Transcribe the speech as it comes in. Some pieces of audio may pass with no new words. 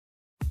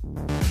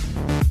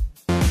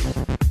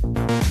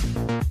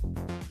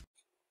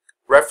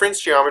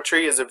Reference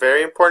geometry is a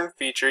very important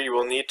feature you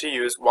will need to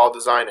use while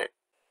designing.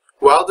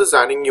 While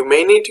designing, you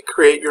may need to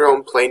create your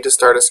own plane to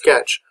start a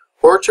sketch,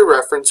 or to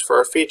reference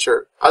for a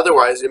feature.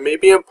 Otherwise, it may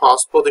be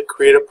impossible to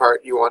create a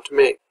part you want to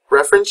make.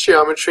 Reference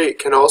geometry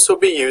can also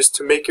be used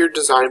to make your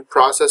design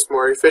process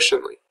more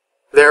efficiently.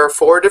 There are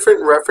 4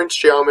 different reference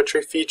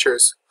geometry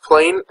features: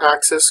 plane,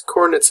 axis,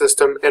 coordinate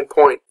system, and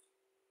point.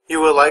 You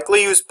will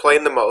likely use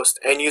plane the most,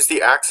 and use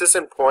the axis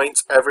and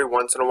points every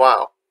once in a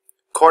while.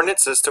 Coordinate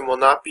system will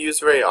not be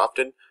used very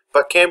often,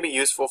 but can be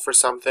useful for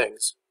some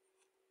things.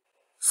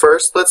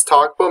 First, let's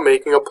talk about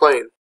making a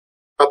plane.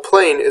 A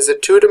plane is a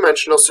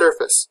 2-dimensional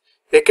surface.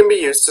 It can be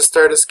used to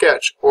start a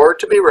sketch, or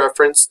to be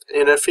referenced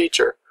in a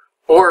feature,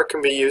 or it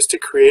can be used to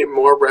create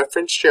more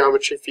reference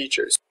geometry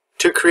features.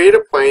 To create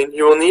a plane,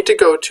 you will need to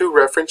go to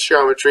Reference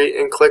Geometry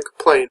and click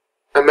Plane.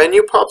 A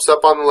menu pops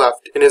up on the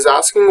left and is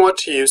asking what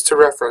to use to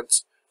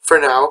reference. For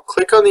now,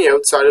 click on the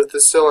outside of the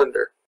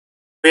cylinder.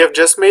 We have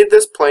just made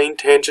this plane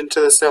tangent to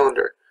the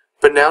cylinder,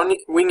 but now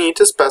we need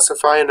to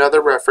specify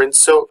another reference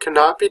so it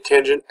cannot be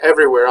tangent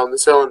everywhere on the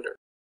cylinder.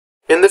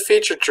 In the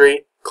feature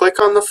tree, click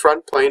on the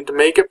front plane to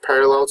make it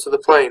parallel to the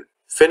plane.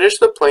 Finish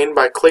the plane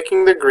by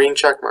clicking the green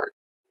checkmark.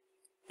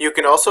 You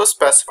can also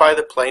specify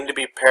the plane to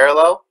be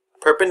parallel,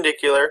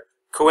 perpendicular,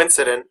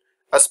 coincident,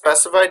 a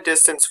specified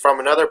distance from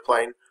another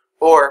plane,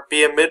 or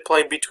be a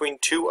midplane between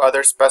 2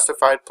 other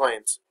specified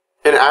planes.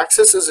 An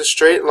axis is a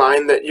straight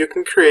line that you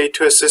can create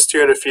to assist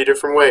you in a few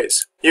different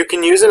ways. You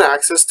can use an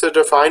axis to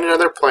define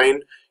another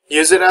plane,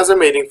 use it as a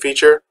mating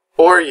feature,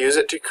 or use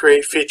it to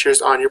create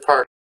features on your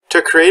part.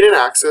 To create an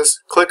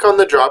axis, click on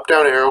the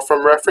drop-down arrow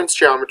from Reference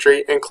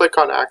Geometry and click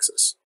on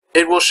Axis.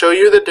 It will show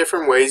you the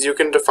different ways you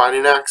can define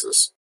an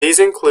axis. These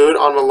include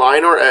on a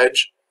line or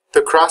edge,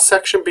 the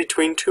cross-section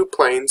between 2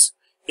 planes,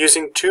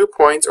 using 2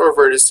 points or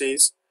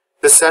vertices,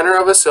 the center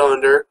of a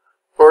cylinder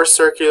or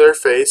circular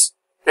face,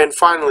 and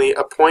finally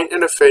a point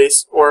in a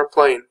face or a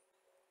plane.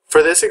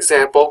 For this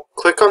example,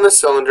 click on the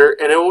cylinder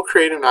and it will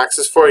create an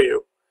axis for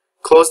you.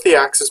 Close the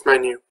Axis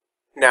menu.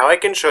 Now I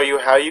can show you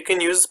how you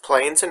can use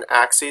planes and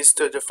axes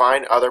to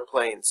define other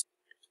planes.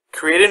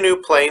 Create a new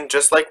plane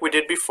just like we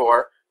did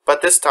before,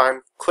 but this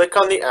time click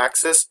on the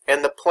axis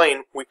and the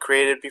plane we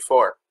created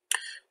before.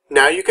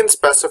 Now you can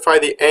specify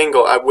the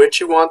angle at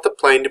which you want the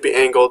plane to be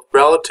angled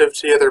relative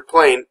to the other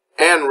plane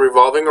and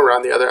revolving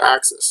around the other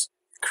axis.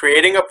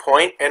 Creating a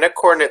point and a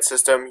coordinate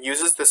system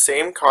uses the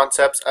same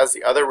concepts as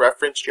the other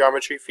reference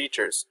geometry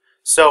features,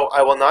 so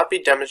I will not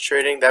be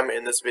demonstrating them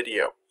in this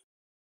video.